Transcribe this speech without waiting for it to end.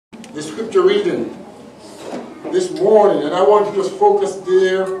the scripture reading this morning, and I want to just focus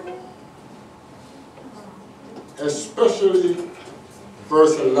there, especially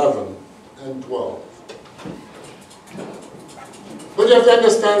verse 11 and 12. But you have to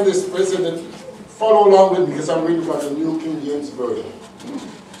understand this, President. Follow along with me because I'm reading from the New King James Version.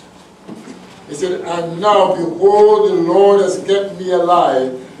 He said, "And now, behold, the Lord has kept me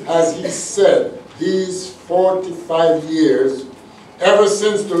alive, as he said, these 45 years, ever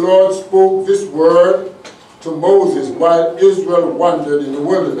since the Lord spoke this word to Moses while Israel wandered in the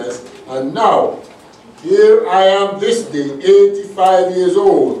wilderness. And now, here I am this day, 85 years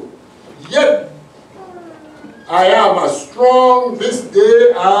old. Yet I am as strong this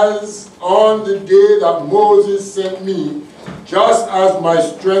day as on the day that Moses sent me. Just as my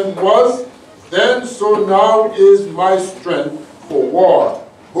strength was then, so now is my strength for war,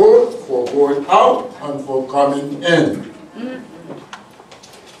 both for going out and for coming in.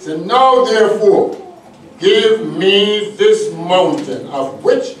 So now therefore, give me this mountain of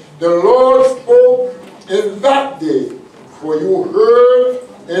which the Lord spoke in that day. For you heard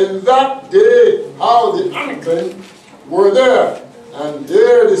in that day how the Anakim were there, and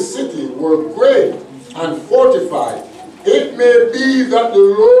there the city were great and fortified. It may be that the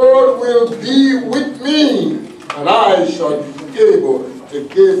Lord will be with me, and I shall be able to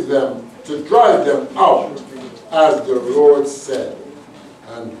give them, to drive them out, as the Lord said.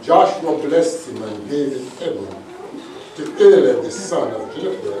 And Joshua blessed him and gave it heaven to Caleb the son of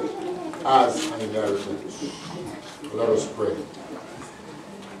Jephunneh as an inheritance." Let us pray.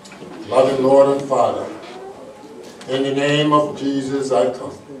 Loving Lord and Father, in the name of Jesus I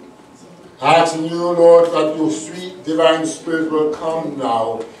come, asking you, Lord, that your sweet divine spirit will come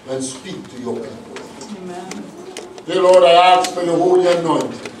now and speak to your people. Amen. Dear Lord, I ask for your holy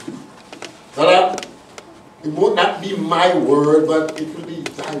anointing, that it would not be my word, but it will be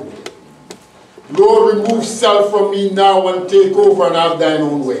thy word. Lord, remove self from me now and take over and have thine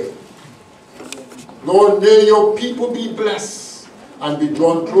own way. Lord, may your people be blessed and be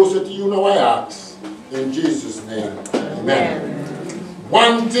drawn closer to you now, I ask. In Jesus' name, amen.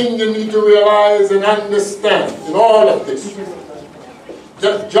 One thing you need to realize and understand in all of this,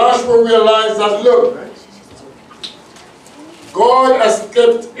 that Joshua realized that, look, God has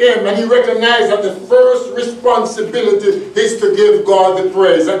kept him, and he recognized that the first responsibility is to give God the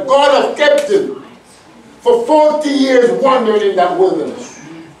praise. And God has kept him for 40 years wandering in that wilderness.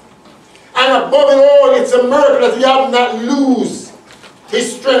 And above it all, it's a miracle that he have not lose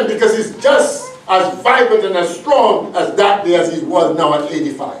his strength, because he's just as vibrant and as strong as that day as he was now at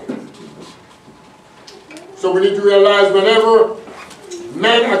 85. So we need to realize whenever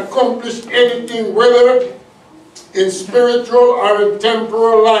man accomplish anything, whether in spiritual or in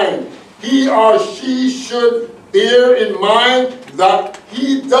temporal line, he or she should bear in mind that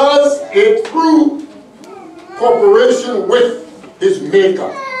he does it through cooperation with his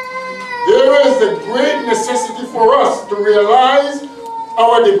Maker. There is a great necessity for us to realize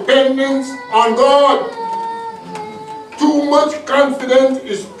our dependence on God. Too much confidence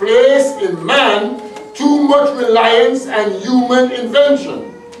is placed in man, too much reliance on human invention.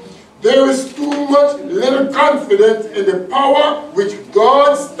 There is too much little confidence in the power which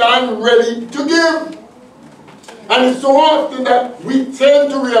God stands ready to give. And it's so often that we tend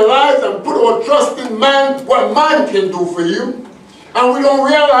to realize and put our trust in man, what man can do for you. And we don't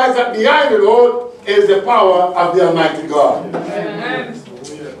realize that behind it all is the power of the Almighty God. Amen.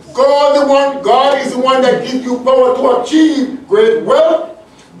 God is the one that gives you power to achieve great wealth.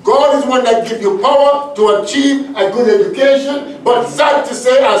 God is the one that gives you power to achieve a good education. But sad to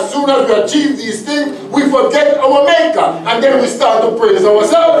say, as soon as we achieve these things, we forget our Maker. And then we start to praise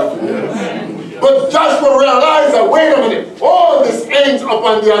ourselves. Yes. But Joshua realized that, wait a minute, all this ends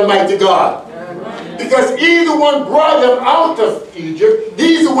upon the Almighty God. Because he's the one brought them out of Egypt.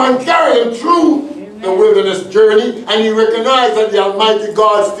 He's the one carrying them through the wilderness journey. And he recognized that the Almighty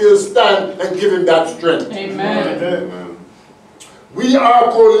God still stands and give him that strength. Amen. Amen. We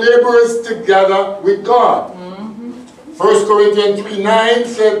are co-laborers together with God. 1 Corinthians 3:9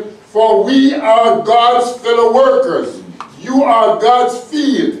 said, "For we are God's fellow workers. You are God's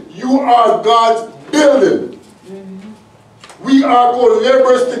field. You are God's building." We are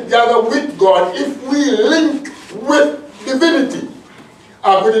co-laborers together with God if we link with divinity.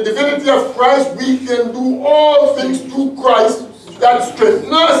 With the divinity of Christ, we can do all things through Christ that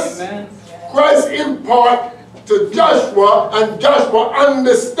strengthens us. Amen. Christ impart to Joshua, and Joshua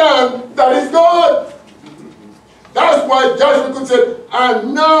understand that is God. That's why Joshua could say,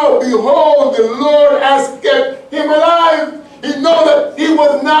 "And now behold, the Lord has kept him alive." He knows that he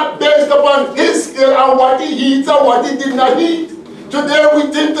was not based upon his skill or what he eats or what he did not eat. Today we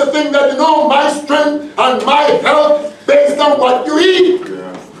tend to think that, you know, my strength and my health based on what you eat.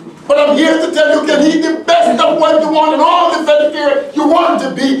 But I'm here to tell you, you can eat the best of what you want and all the vegetarian you want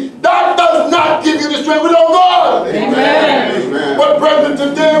to be. That does not give you the strength without God. Amen. Amen. But brethren,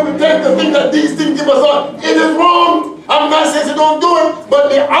 today we tend to think that these things give us all. It is wrong. I'm not saying you don't do it, but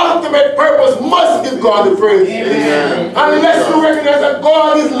the ultimate purpose must give God the praise. Amen. Unless you recognize that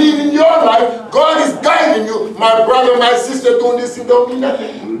God is leading your life, God is guiding you. My brother, my sister doing this, it don't mean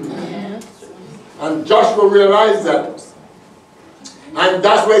nothing. And Joshua realized that. And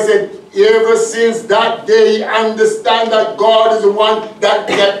that's why he said, ever since that day, he understands that God is the one that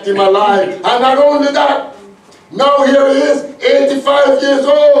kept him alive. And not only that, now here he is, 85 years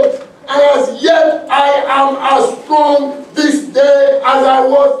old. And as yet I am as strong this day as I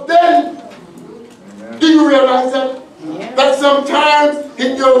was then. Amen. Do you realize that? Yeah. That sometimes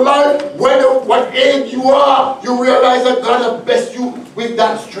in your life, whether what age you are, you realize that God has blessed you with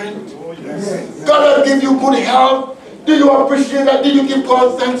that strength. Oh, yes. God has given you good health. Do you appreciate that? Do you give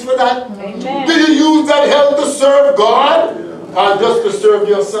God thanks for that? Amen. Do you use that health to serve God or just to serve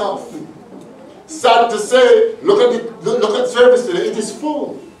yourself? Sad to say, look at service today, it is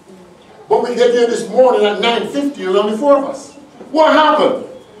full. But we get here this morning at 9:50, there's only 4 of us. What happened?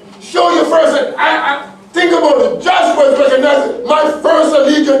 Show your first, think about it. Joshua is recognizing my first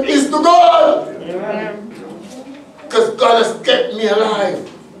allegiance is to God. Because God has kept me alive.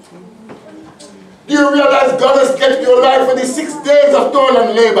 Do you realize God has kept you alive for these 6 days of toil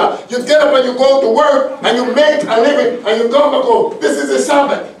and labor? You get up and you go to work and you make a living and you come and go, this is the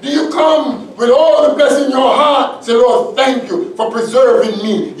Sabbath. Do you come with all the blessing in your heart? Say, Lord, thank you for preserving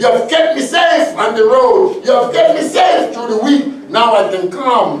me. You have kept me safe on the road. You have kept me safe through the week. Now I can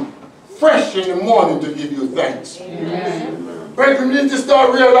come fresh in the morning to give you thanks. Amen. Brethren, we need to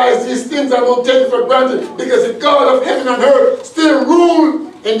start realizing these things I don't take for granted because the God of heaven and earth still rules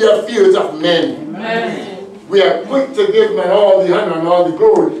in the affairs of men. Amen. We are quick to give man all the honor and all the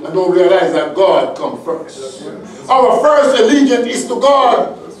glory and don't realize that God comes first. Right. Our first allegiance is to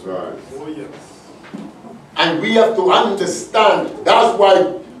God. That's right. Oh, yes. And we have to understand. That's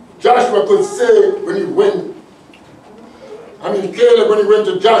why Joshua could say when he went, Caleb, when he went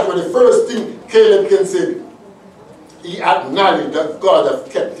to Joshua, the first thing Caleb can say, he acknowledged that God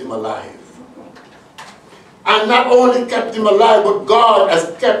has kept him alive. And not only kept him alive, but God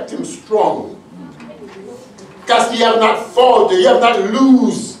has kept him strong. Because he have not faltered, he have not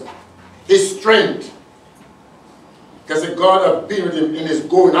lose his strength. Because God has been with him in his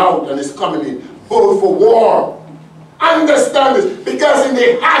going out and his coming in, both for war. Understand this, because in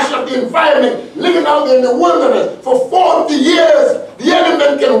the harsh of the environment, living out in the wilderness for 40 years, the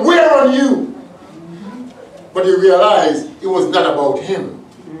element can wear on you. But he realized it was not about him.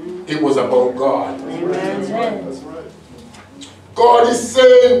 It was about God. Amen. That's right. God is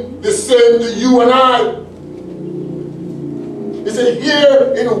saying the same to you and I. He said,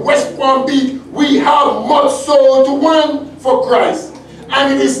 here in West Palm Beach, we have much soul to win for Christ.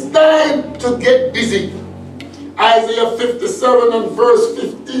 And it is time to get busy. Isaiah 57 and verse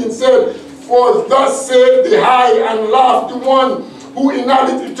 15 said, for thus saith the high and lofty one who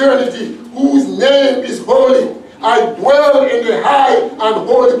inhabits eternity, whose name is holy. I dwell in the high and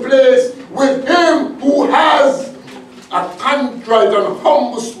holy place with him who has a contrite and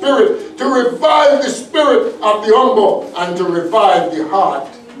humble spirit, to revive the spirit of the humble and to revive the heart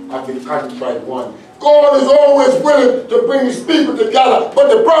of the contrite one. God is always willing to bring his people together,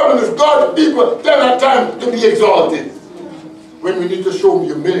 but the problem is God's people don't have time to be exalted. When we need to show him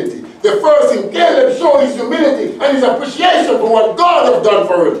humility. The first thing Caleb showed his humility and his appreciation for what God has done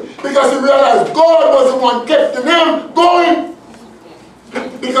for him. Because he realized God was the one keeping him going.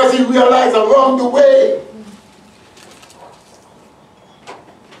 Because he realized along the way,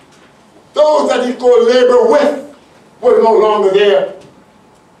 those that he could labor with were no longer there.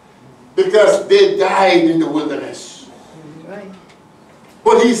 Because they died in the wilderness. Right.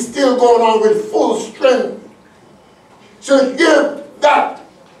 But he's still going on with full strength. So give that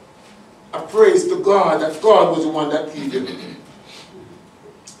a praise to God, that God was the one that healed him.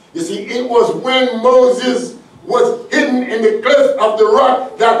 You see, it was when Moses was hidden in the cleft of the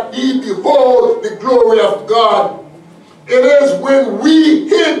rock that he behold the glory of God. It is when we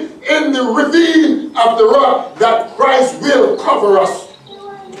hid in the ravine of the rock that Christ will cover us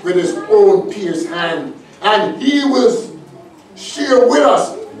with his own pierced hand. And he will share with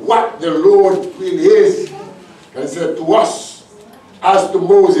us what the Lord really is. And he said to us, as to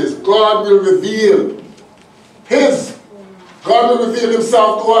Moses, God will reveal himself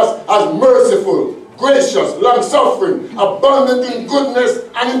to us as merciful, gracious, long-suffering, abundant in goodness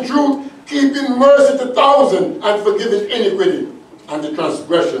and in truth, keeping mercy to thousands and forgiving iniquity and the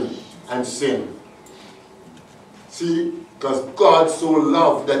transgression and sin. See, because God so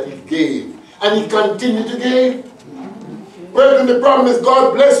loved that he gave, and he continued to give. Brethren, the problem is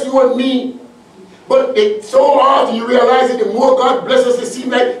God bless you and me, but it so often you realize that the more God blesses us, it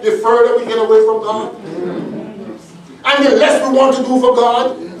seems like the further we get away from God. And the less we want to do for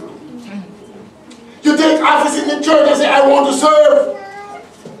God. You take office in the church and say, I want to serve.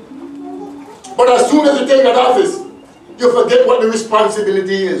 But as soon as you take that office, you forget what the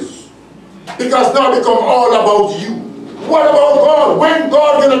responsibility is. Because now it becomes all about you. What about God? When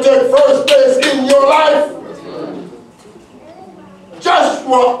God going to take first place in your life?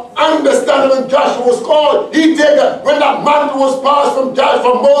 Joshua, understand when Joshua was called, he take that. When that mantle was passed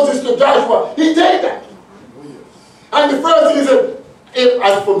from Moses to Joshua, he take that. And the first thing he said, if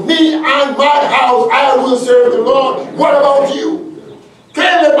as for me and my house, I will serve the Lord. What about you?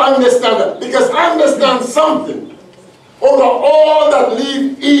 Caleb understand that. Because understand something. Over all that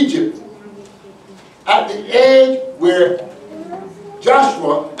leave Egypt, at the age where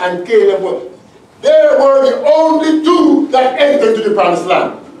Joshua and Caleb were, they were the only two that entered into the promised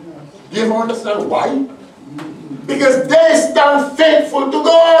land. Do you ever understand why? Because they stand faithful to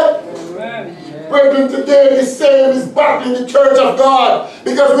God. Brethren, today the same is back in the church of God.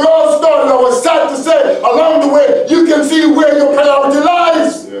 Because we all started, I was sad to say, along the way, you can see where your priority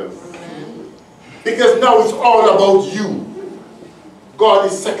lies. Yes. Because now it's all about you. God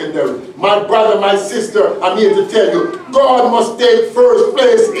is secondary. My brother, my sister, I'm here to tell you, God must take first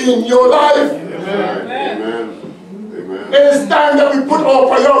place in your life. Amen. Amen. Amen. It is time that we put our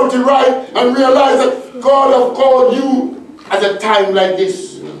priority right and realize that God has called you at a time like this.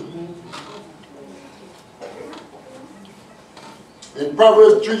 In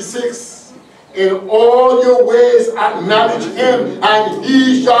Proverbs 3:6, in all your ways acknowledge him and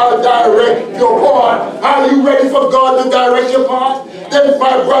he shall direct your path. Are you ready for God to direct your path? Then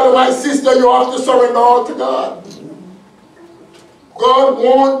my brother, my sister, you have to surrender all to God. God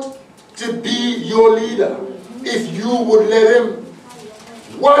wants to be your leader if you would let him.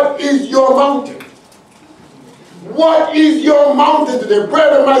 What is your mountain? What is your mountain today?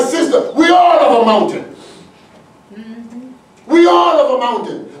 Brother, my sister, we all have a mountain. We all have a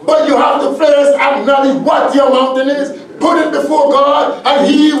mountain. But you have to first acknowledge what your mountain is. Put it before God and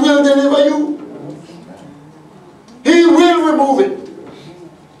he will deliver you. He will remove it.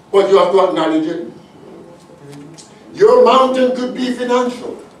 But you have to acknowledge it. Your mountain could be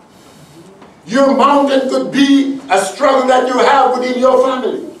financial. Your mountain could be a struggle that you have within your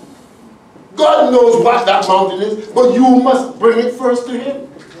family. God knows what that mountain is, but you must bring it first to him.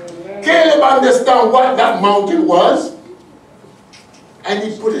 Caleb understand what that mountain was, and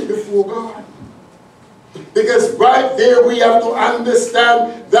he put it before God. Because right there we have to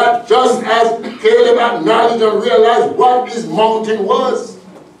understand that just as Caleb acknowledged and realized what his mountain was,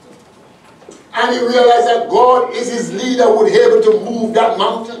 and he realized that God is his leader, would be able to move that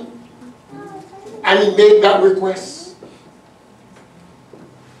mountain, and he made that request.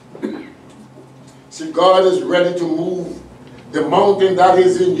 See, God is ready to move the mountain that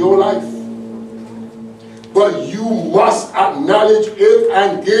is in your life. But you must acknowledge it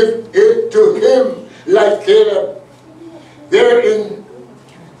and give it to him, like Caleb. There in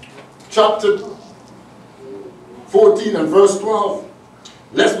chapter 14 and verse 12.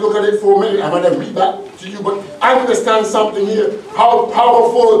 Let's look at it for a minute. I'm going to read that to you, but I understand something here. How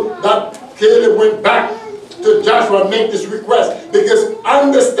powerful that Caleb went back to Joshua and make this request. Because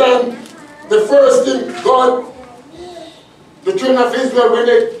understand the first thing, God, the children of Israel, when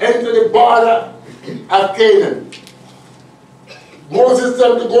they enter the border of Canaan, Moses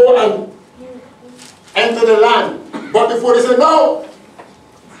told them to go and enter the land. But before they said, no,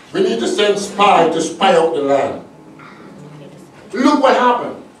 we need to send spies to spy out the land. Look what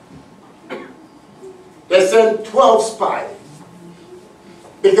happened. They sent 12 spies.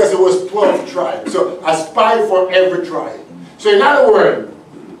 Because it was 12 tribes. So a spy for every tribe. So in other words,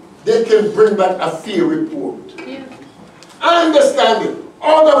 they can bring back a fair report. Yeah. I understand it.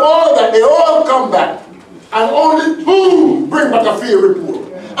 Out of all that, they all come back. And only 2 bring back a fair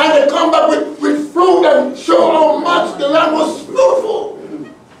report. And they come back with fruit and show how much the land was fruitful.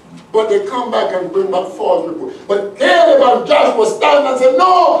 But they come back and bring back false reports. But Caleb and Joshua stand and say,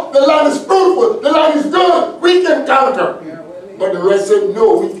 no, the land is fruitful, the land is good, we can conquer. But the rest said,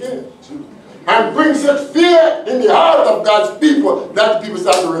 no, we can't. And bring such fear in the heart of God's people that people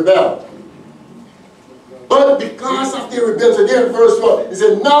start to rebel. But because of their rebellion, again, verse 1, he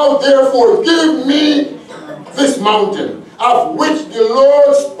said, now therefore give me this mountain, of which the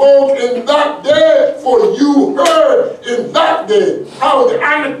Lord spoke in that day, for you heard in that day how the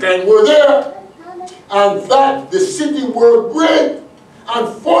Anakim were there, and that the city were great.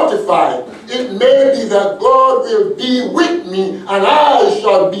 and fortified, it may be that God will be with me, and I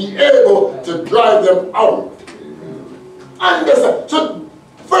shall be able to drive them out. Understand? So,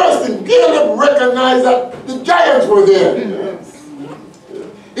 first thing, Caleb recognized that the giants were there.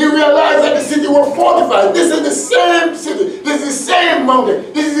 He realized that the city was fortified. This is the same city. This is the same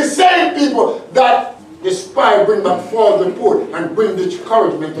mountain. This is the same people that the spy bring back false report and bring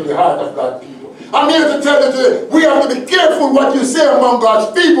discouragement to the heart of God's people. I'm here to tell you today, we have to be careful what you say among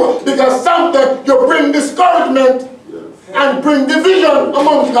God's people, because sometimes you bring discouragement and bring division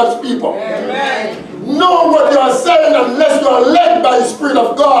among God's people. Amen. Know what you are saying unless you are led by the Spirit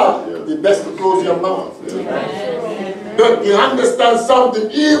of God. It's best to close your mouth. Amen. But you understand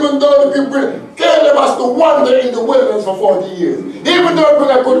something, even though the people, Caleb has to wander in the wilderness for 40 years. Even though people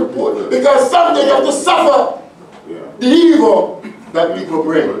are good report, because someday you have to suffer the evil that people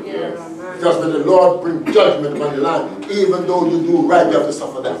bring. Because when the Lord brings judgment on the land, even though you do right, you have to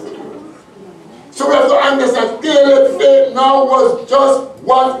suffer that. So we have to understand, Caleb's faith now was just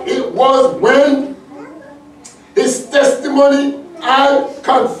what it was when his testimony had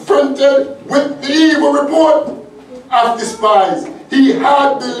confronted with the evil report of the spies. He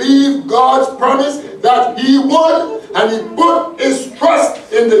had believed God's promise that he would, and he put his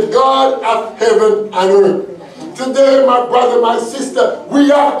trust in the God of heaven and earth. Today, my brother, my sister, we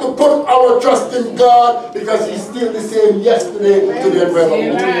have to put our trust in God, because he's still the same yesterday, today, and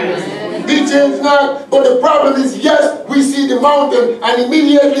forever. He changed not, but the problem is, yes, we see the mountain and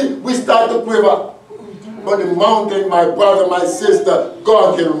immediately we start to quiver. But the mountain, my brother, my sister,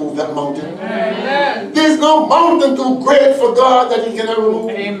 God can remove that mountain. Amen. There's no mountain too great for God that he cannot remove.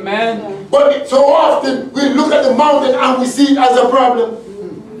 Amen. But so often we look at the mountain and we see it as a problem.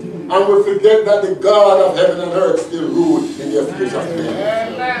 And we forget that the God of heaven and earth still rules in the affairs of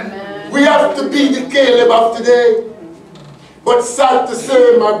men. We have to be the Caleb of today. But sad to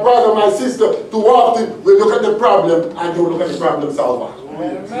say, my brother, my sister, too often we look at the problem and don't look at the problem solver.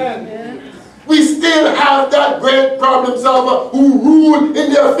 Amen. We still have that great problem solver who rule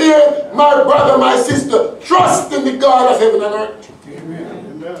in the affair. My brother, my sister, trust in the God of heaven and earth.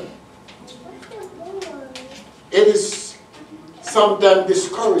 Amen. It is sometimes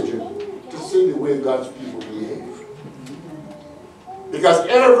discouraging to see the way God's people behave. Because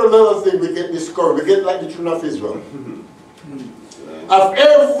every little thing we get discouraged. We get like the children of Israel. Of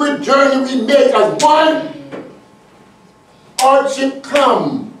every journey we make, as one hardship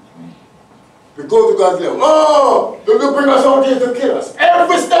comes, we go to God's level. Oh, you bring us out here to kill us.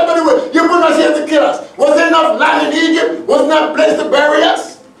 Every step of the way, you bring us here to kill us. Was there enough land in Egypt? Was not place to bury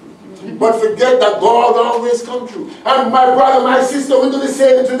us? But forget that God always comes through. And my brother, my sister, we do the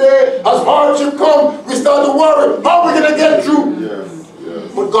same today. As hardship comes, we start to worry. How are we going to get through?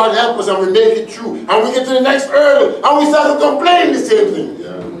 Yes. But God help us and we make it through. And we get to the next hurdle and we start to complain the same thing.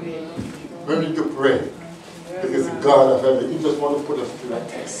 We need to pray. Because the God of heaven, he just wants to put us through that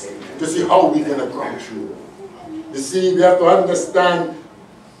test. To see how we're going to come through. You see, we have to understand,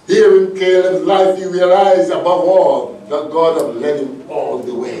 here in Caleb's life, he realized above all that God has led him all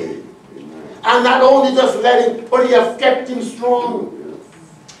the way. And not only just led him, but he has kept him strong.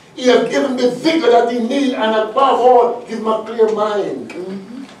 He has given the vigor that he needs, and above all, give him a clear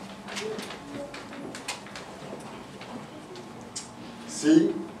mind.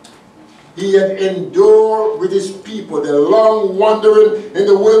 See? He had endured with his people the long wandering in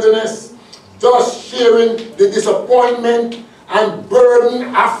the wilderness, thus sharing the disappointment and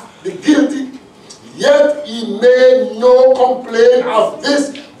burden of the guilty. Yet he made no complaint of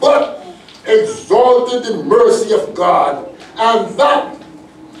this, but exalted the mercy of God, and that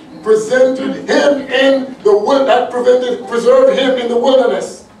preserved him in the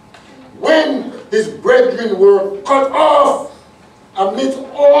wilderness, when his brethren were cut off. Amidst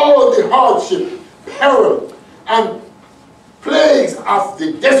all the hardship, peril, and plagues of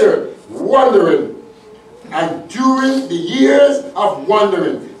the desert wandering, and during the years of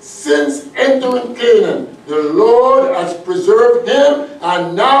wandering, since entering Canaan, the Lord has preserved him,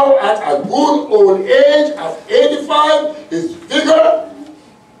 and now at a good old age of 85, his vigor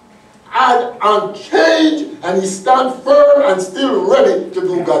had unchanged, and he stands firm and still ready to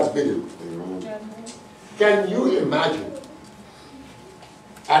do God's bidding. Can you imagine?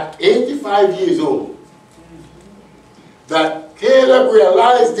 At 85 years old, that Caleb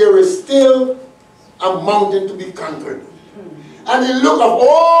realized there is still a mountain to be conquered. And he looked at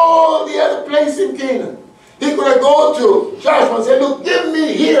all the other places in Canaan. He could have gone to Joshua and said, look, give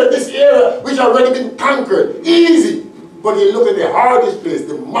me here this area which has already been conquered. Easy. But he looked at the hardest place,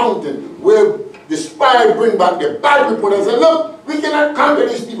 the mountain, where the spy bring back the bad report and said, look, we cannot conquer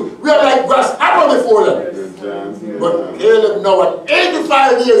these people. We are like grasshopper before them. But Caleb now at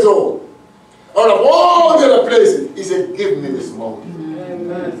 85 years old, out of all the other places, he said, give me this mountain.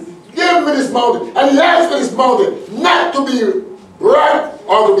 Amen. Give me this mountain. And he asked for this mountain not to be bright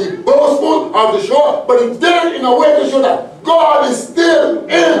or to be boastful or to show, but he did it in a way to show that God is still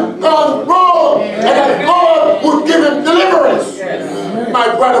in control and that God would give him deliverance.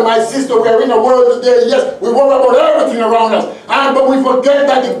 My brother, my sister, we are in a world today, yes, we worry about everything around us, but we forget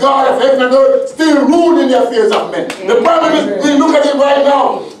that the God of heaven and earth still rules in the affairs of men. The problem is, we look at him right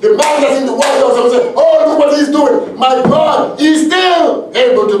now, the man that's in the White House and say, oh, look what he's doing. My God, he's still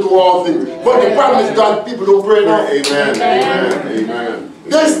able to do all things. But the problem is that people don't pray now. Amen. Amen. Amen.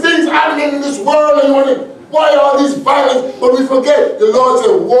 There's things happening in this world and you wonder, why all this violence? But we forget, the Lord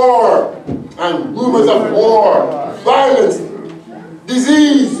said war and rumors of war, violence,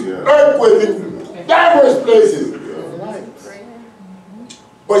 disease, earthquake in diverse places.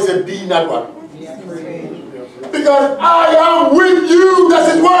 But he said, be not what? Because I am with you,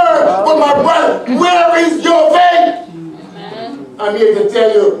 that's his word. But my brother, where is your faith? I'm here to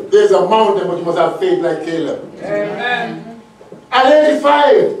tell you, there's a mountain, but you must have faith like Caleb. Amen. At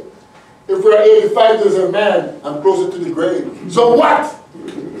 85, if we're 85 years a man, I'm closer to the grave. So what?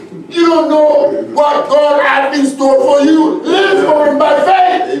 You don't know what God has in store for you. Live for him by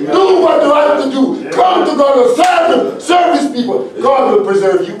faith. Amen. Do what you have to do. Come to God and serve him. Serve his people. God will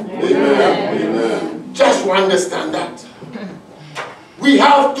preserve you. Amen. Amen. Just to understand that. We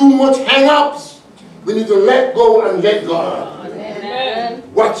have too much hang-ups. We need to let go and let God. Amen.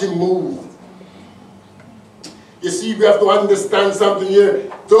 Watch him move. You see, we have to understand something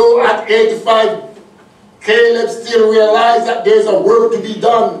here. Though at 85, Caleb still realized that there's a work to be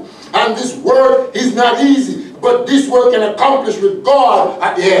done. And this work is not easy. But this work can accomplish with God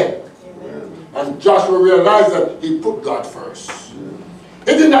at the end. Amen. And Joshua realized that he put God first.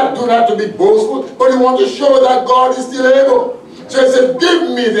 He did not do that to be boastful, but he wanted to show that God is still able. So he said, give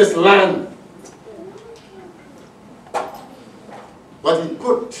me this land. But he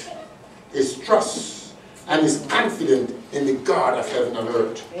put his trust and his confidence in the God of heaven and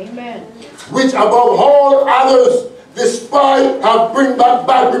earth. Amen. Which above all others, the spy have bring back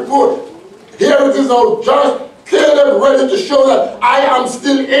bad report. Here it is now, just Caleb ready to show that I am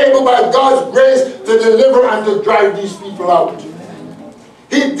still able by God's grace to deliver and to drive these people out.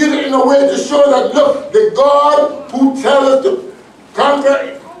 He did it in a way to show that, look, the God who tells us to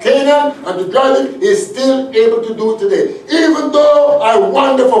conquer Canaan and to drive it is still able to do it today. Even though I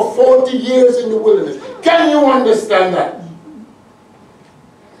wandered for 40 years in the wilderness. Can you understand that?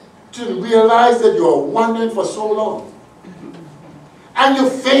 To realize that you are wandering for so long. And your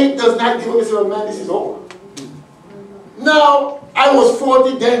faith does not give up. You say, man, this is over. Now, I was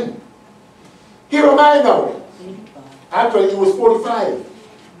 40 then. Here am I now. Actually, he was 45.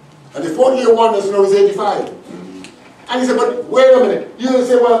 And the 40-year wonders now is 85. And he said, but wait a minute. You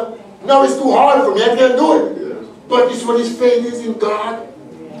say, well, now it's too hard for me. I can't do it. But this is what his faith is in God.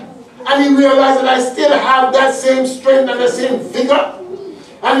 And he realized that I still have that same strength and the same vigor.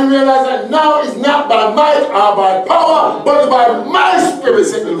 And he realized that now it's not by might or by power, but by my spirit,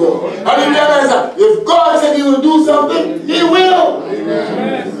 said the Lord. And he realized that if God said he will do something, he will.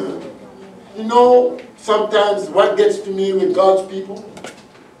 Amen. You know, sometimes what gets to me with God's people,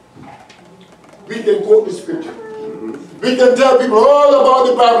 we can quote the scripture. We can tell people all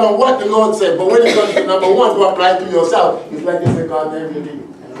about the Bible and what the Lord said, but when it comes to number one to apply to yourself, it's like they say, God never revealed to you.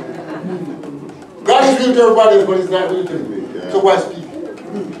 God is real to everybody, but he's not real to me. So wise people.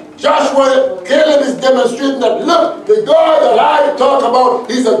 Joshua, Caleb is demonstrating that, look, the God that I talk about,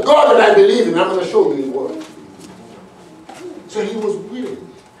 he's a God that I believe in. I'm going to show you his word. So he was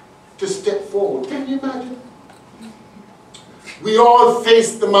willing to step forward. Can you imagine? We all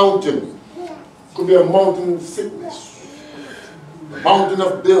face the mountain. It could be a mountain of sickness, a mountain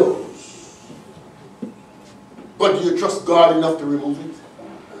of bills. But do you trust God enough to remove it?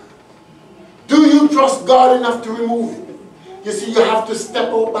 Do you trust God enough to remove it? You see, you have to step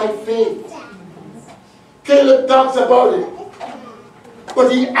out by faith. Caleb talks about it, but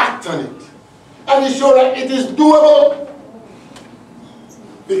he acts on it. And he showed that it is doable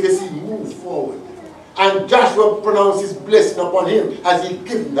because he moved forward. And Joshua pronounced his blessing upon him as he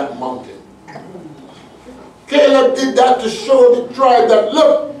gave him that mountain. Caleb did that to show the tribe that,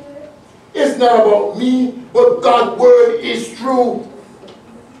 look, it's not about me, but God's word is true.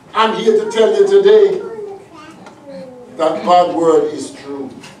 I'm here to tell you today that God's word is true.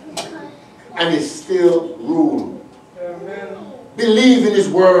 And it still rules. Believe in his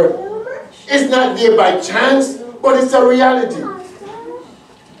word. It's not there by chance, but it's a reality.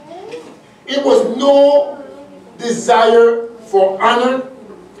 It was no desire for honor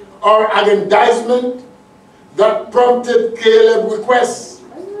or aggrandizement that prompted Caleb's request.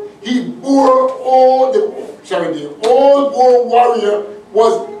 He bore all the old warrior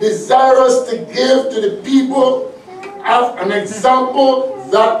was desirous to give to the people as an example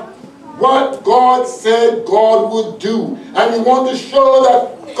that what God said God would do. And he wanted to show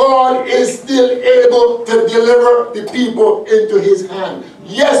that God is still able to deliver the people into his hand.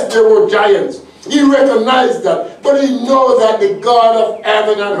 Yes, there were giants. He recognized that. But he knows that the God of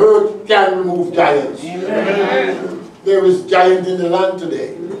heaven and earth can remove giants. Amen. There is giant in the land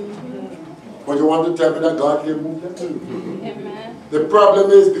today. But you want to tell me that God can move them? Amen. The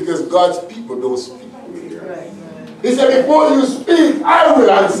problem is because God's people don't speak. He said, before you speak, I will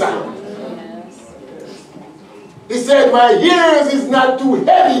answer. He said, my ears is not too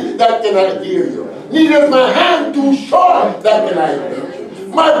heavy that cannot hear you. Neither is my hand too short that can I hear you.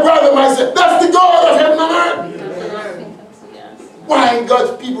 My brother, my sister, that's the God of heaven and earth. Why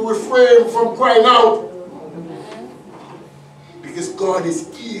God's people refrain from crying out? Because God is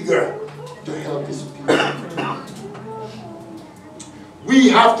eager to help his people. We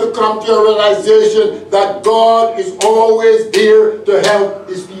have to come to a realization that God is always there to help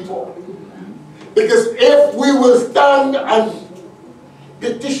his people. Because if we will stand and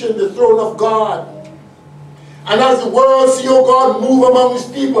petition the throne of God, and as the world see, oh God, move among his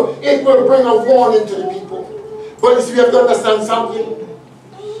people, it will bring a warning to the people. But you see, we have to understand something.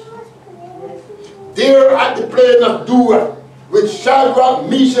 There at the plain of Dura, with Shadrach,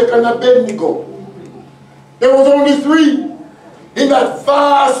 Meshach, and Abednego, there was only 3 in that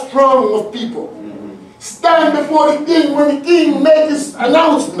vast throng of people. Stand before the king when the king makes his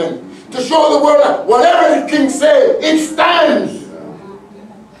announcement, to show the world that whatever the king said, it stands.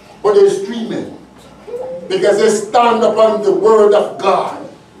 But there's 3 men. Because they stand upon the word of God.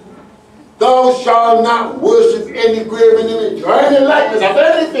 Thou shalt not worship any graven image or any likeness of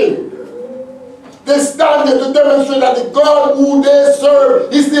anything. They stand there to demonstrate that the God who they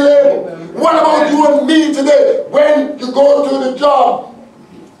serve is still able. What about you and me today? When you go to the job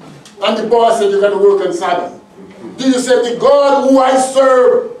and the boss said you're going to work on Sabbath. Do you say the God who I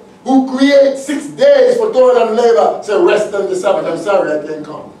serve, who creates 6 days for toil and labor, say rest on the Sabbath? I'm sorry, I can't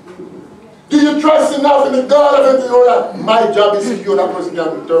come. Do you trust enough in the God of heaven to know that my job is secure, that person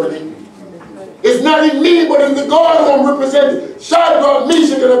can terminate me? It's not in me, but in the God who I'm representing. Shadrach,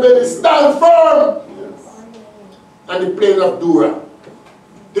 Meshach, and Abednego stand firm. And the plain of Dura.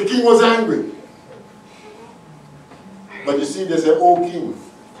 The king was angry. But you see, they said, oh king,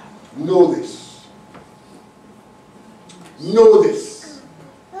 know this. Know this.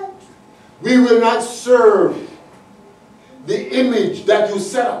 We will not serve the image that you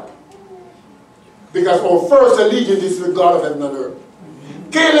set up. Because our first allegiance is to the God of heaven and earth.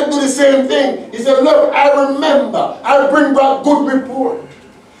 Caleb did the same thing. He said, look, I remember. I bring back good report.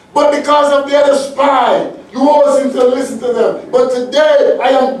 But because of the other spy, you always seem to listen to them. But today, I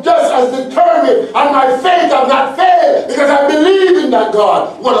am just as determined, and my faith have not failed, because I believe in that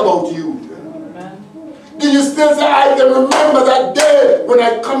God. What about you? Do you still say, I can remember that day when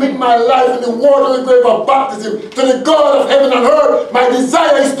I commit my life in the watery grave of baptism to the God of heaven and earth? My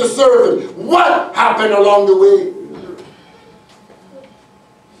desire is to serve him. What happened along the way?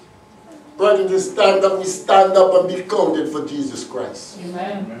 Brethren, to stand up, we stand up and be counted for Jesus Christ.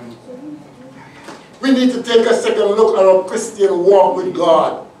 Amen. We need to take a second look at our Christian walk with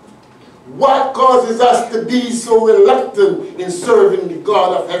God. What causes us to be so reluctant in serving the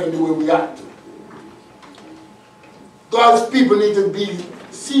God of heaven the way we act? God's people need to be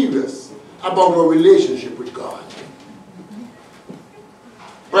serious about our relationship with God.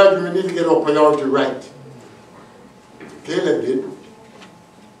 Brethren, we need to get our priority right. Caleb did.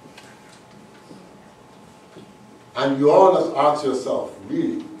 And you all must ask yourself,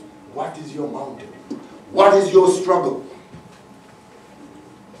 really, what is your mountain? What is your struggle?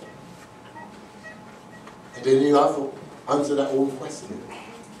 And then you have to answer that own question.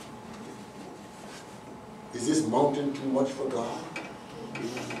 Is this mountain too much for God?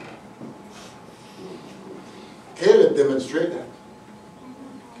 Caleb demonstrated that.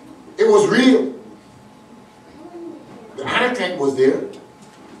 It was real. The Anakim was there.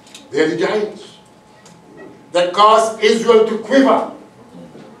 They're the giants that caused Israel to quiver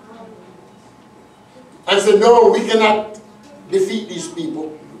and said, no, we cannot defeat these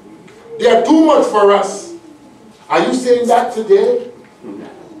people. They are too much for us. Are you saying that today?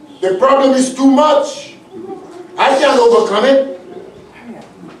 The problem is too much. I can't overcome it.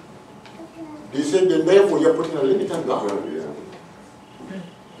 He said, then therefore you're putting a limit on God.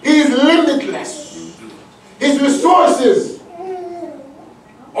 He is limitless. His resources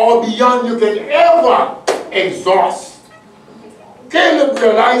are beyond you can ever exhaust. Caleb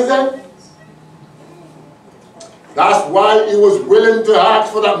realized that. That's why he was willing to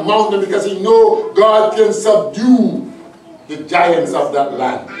ask for that mountain, because he knew God can subdue the giants of that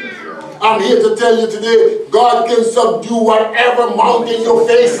land. I'm here to tell you today, God can subdue whatever mountain you're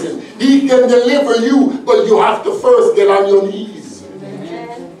facing. He can deliver you, but you have to first get on your knees.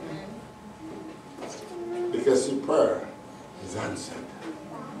 Amen. Because your prayer is answered.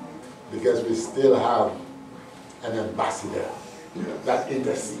 Because we still have an ambassador that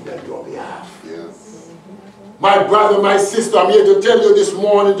intercedes on your behalf. Yes. My brother, my sister, I'm here to tell you this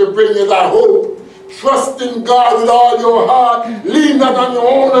morning to bring you that hope. Trust in God with all your heart. Lean not on your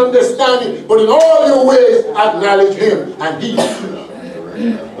own understanding, but in all your ways acknowledge Him, and He will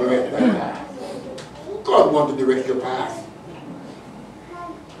direct thy path. God wants to direct your path.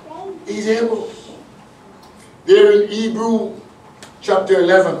 He's able. There in Hebrews chapter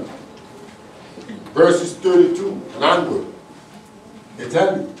 11, verses 32 and onward, they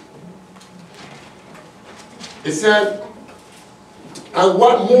tell you. It said, and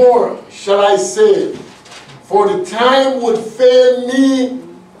what more shall I say? For the time would fail me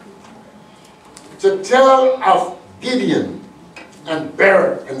to tell of Gideon and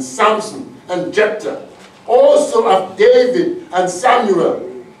Barak and Samson and Jephthah, also of David and Samuel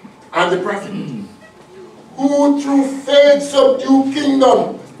and the prophet, who through faith subdue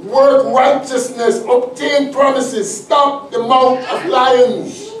kingdom, work righteousness, obtain promises, stop the mouth of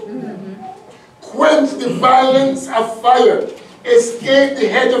lions, quench the violence of fire, escape the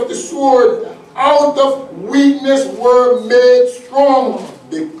edge of the sword, out of weakness were made strong,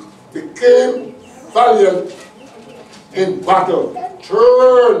 became valiant in battle,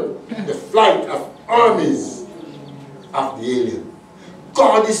 turn the flight of armies of the alien.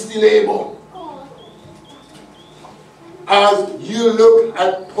 God is still able. As you look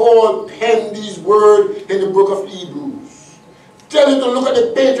at Paul penned these words in the book of Hebrews, tell you to look at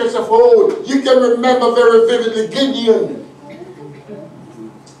the patriots of old. You can remember very vividly Gideon.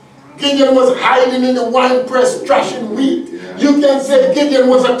 Gideon was hiding in the winepress thrashing wheat. Yeah. You can say Gideon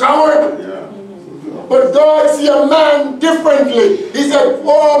was a coward. Yeah. But God sees a man differently. He said,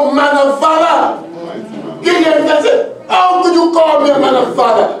 oh, man of valor. Gideon can say, how could you call me a man of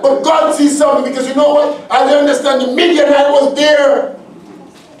valor? But God sees something, because you know what? I understand the Midianite was there,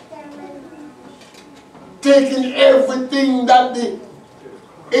 taking everything that the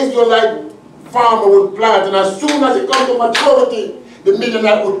Israelite farmer would plant, and as soon as it comes to maturity, the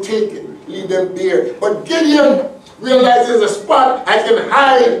Midianite would take it, leave them bare. But Gideon realized there's a spot I can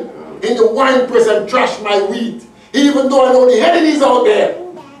hide in the winepress and thrash my wheat, even though I know the enemies out there.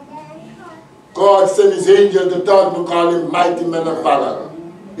 God sent His angels to talk to call him mighty man of valor.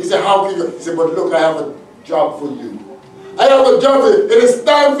 He said, how can you? He said, but look, I have a job for you. I have a job for you. It is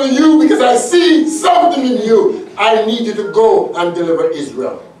time for you, because I see something in you. I need you to go and deliver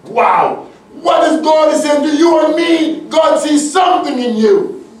Israel. Wow. What is God saying to you and me? God sees something in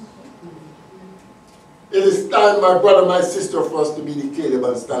you. It is time, my brother, my sister, for us to be the Caleb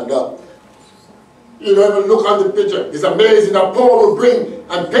and stand up. You know, even look on the picture. It's amazing that Paul will bring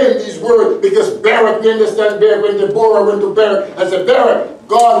and pen these words, because Barak, we understand Barak, when Deborah went to Barak and said, Barak,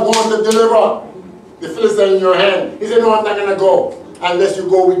 God wants to deliver the Philistine in your hand. He said, no, I'm not going to go unless you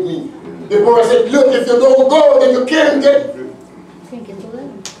go with me. Deborah said, look, if you don't go, then you can't get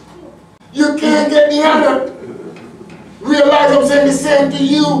the honor. Realize I'm saying the same to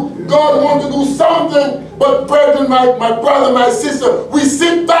you. God wants to do something, but brethren, my brother, my sister, we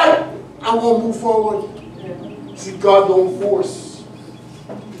sit back and we'll move forward. See, God don't force.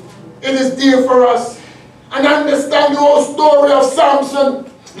 It is dear for us. And understand the whole story of Samson.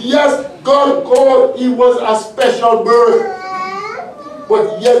 Yes, God called, he was a special bird.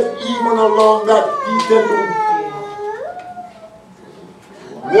 But yet, even along that, he didn't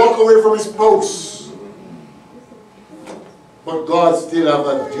walk away from his post. But God still have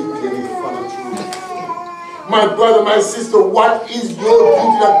a duty and he followed through. My brother, my sister, what is your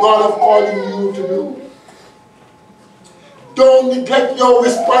duty that God is calling you to do? Don't neglect your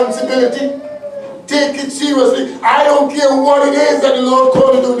responsibility. Take it seriously. I don't care what it is that the Lord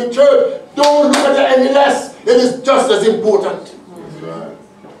called you to do in the church. Don't look at it any less. It is just as important. Right.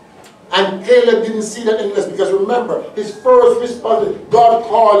 And Caleb didn't see that any less, because remember, his first responsibility, God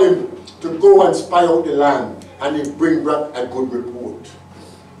called him to go and spy out the land, and he bring back a good report.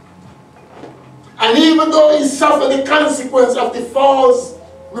 And even though he suffered the consequence of the false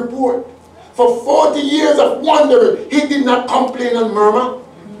report, for 40 years of wandering, he did not complain and murmur.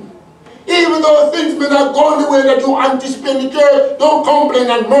 Even though things may not go the way that you anticipate in the church, don't complain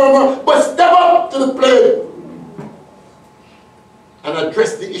and murmur, but step up to the plate and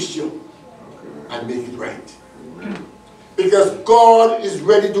address the issue and make it right. Because God is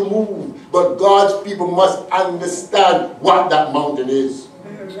ready to move, but God's people must understand what that mountain is.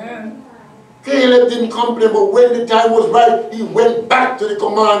 Amen. Caleb didn't complain, but when the time was right, he went back to the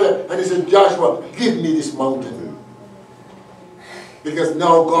commander and he said, Joshua, give me this mountain. Because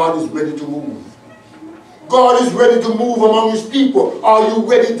now God is ready to move. God is ready to move among his people. Are you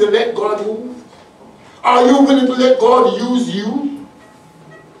ready to let God move? Are you willing to let God use you?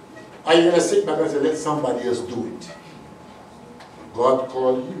 Are you going to sit back and say, let somebody else do it? God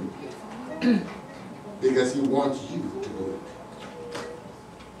called you because he wants you to do it.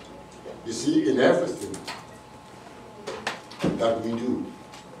 You see, in everything that we do,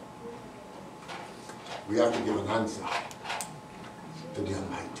 we have to give an answer to the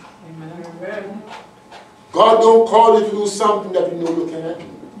Almighty. Amen. God don't call you to do something that you know you cannot do.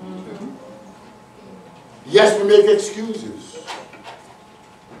 Yes, we make excuses.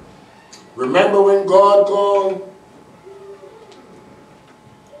 Remember when God called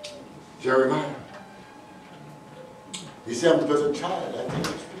Jeremiah? He said, I'm just a child, I can't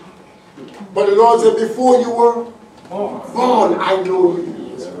speak. But the Lord said, before you were born, I know you.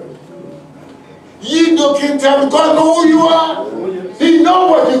 You know, can tell me, God know who you are. He know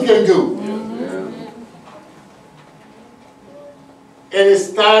what you can do. And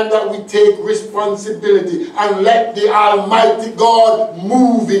it's time that we take responsibility and let the Almighty God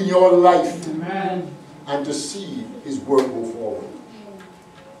move in your life. Amen. And to see his work move forward.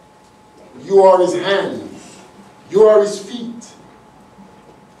 You are his hands. You are his feet.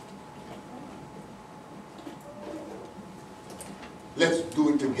 Let's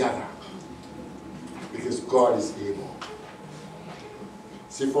do it together. Because God is able.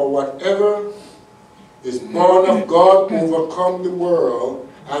 See, for whatever is born of God overcome the world,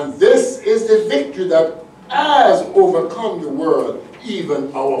 and this is the victory that has overcome the world,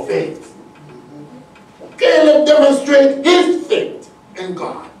 even our faith. Caleb demonstrated his faith in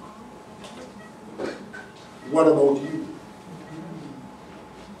God. What about you?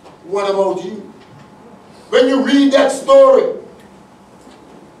 What about you? When you read that story,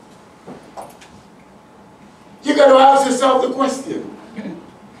 you got to ask yourself the question.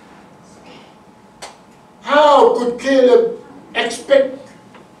 How could Caleb expect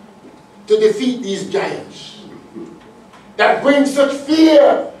to defeat these giants that bring such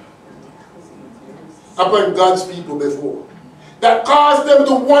fear upon God's people before? That caused them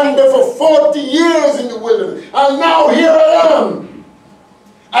to wander for 40 years in the wilderness. And now here I am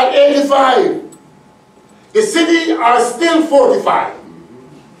at 85. The city are still fortified.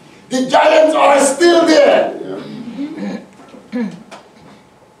 The giants are still there.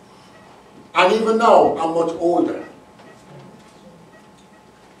 And even now, I'm much older.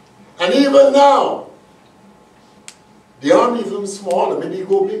 And even now, the army is even smaller, maybe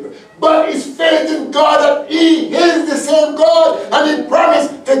go bigger. But it's faith in God that he is the same God, and he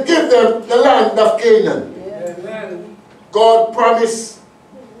promised to give them the land of Canaan. Amen. God promised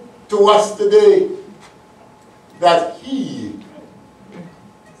to us today that he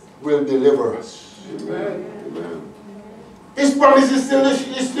will deliver us. Amen. His promise is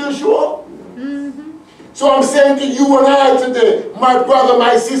still sure. So I'm saying to you and I today, my brother,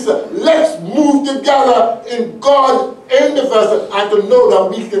 my sister, let's move together in God in the vessel and to know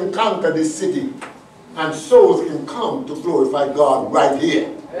that we can conquer this city and souls can come to glorify God right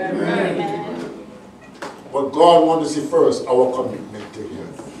here. Amen. But God wants to see first our commitment to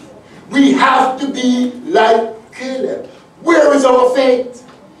him. We have to be like Caleb. Where is our faith?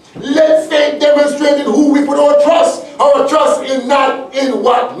 Let faith demonstrate in who we put our trust. Our trust is not in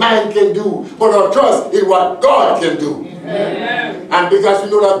what man can do, but our trust in what God can do. Amen. And because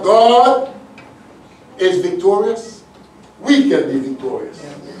we know that God is victorious, we can be victorious.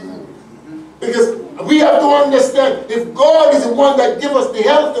 Because we have to understand, if God is the one that gives us the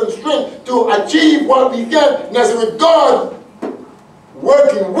health and strength to achieve what we can, and as with God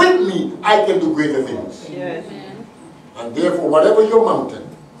working with me, I can do greater things. Yes. And therefore, whatever your mountain,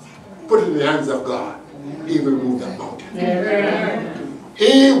 put it in the hands of God. He will remove that mountain. Amen.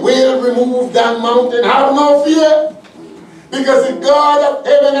 He will remove that mountain. Have no fear. Because the God of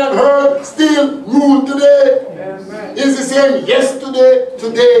heaven and earth still rules today. Amen. He's the same yesterday,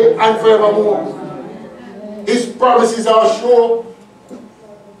 today, and forevermore. His promises are sure.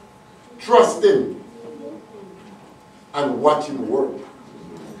 Trust him. And watch him work.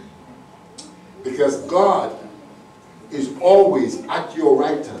 Because God is always at your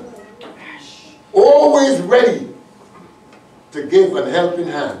right hand. Always ready to give a helping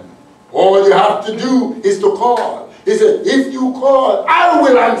hand. All you have to do is to call. He said, if you call, I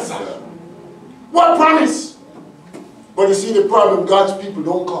will answer. What promise? But you see the problem, God's people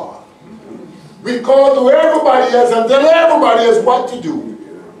don't call. We call to everybody else and tell everybody else what to do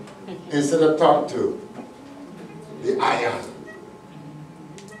instead of talk to the I am.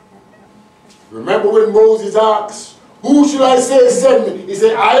 Remember when Moses asked, who should I say sent me? He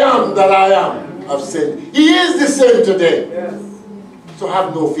said, I am that I am have sent me. He is the same today. Yes. So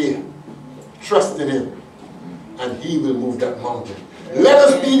have no fear. Trust in him and he will move that mountain. Let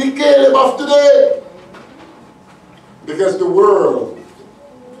us be the Caleb of today, because the world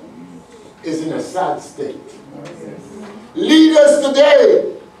is in a sad state. Leaders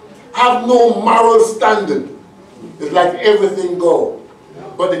today have no moral standard. It's like everything goes.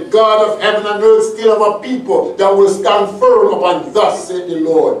 But the God of heaven and earth still have a people that will stand firm upon thus said the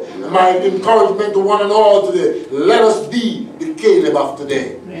Lord. My encouragement to one and all today, let us be the Caleb of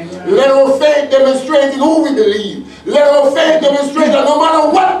today. Let our faith demonstrate in who we believe. Let our faith demonstrate that no matter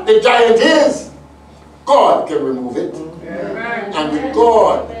what the giant is, God can remove it. And with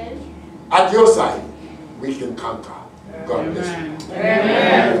God at your side, we can conquer. God bless you.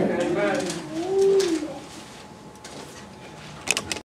 Amen.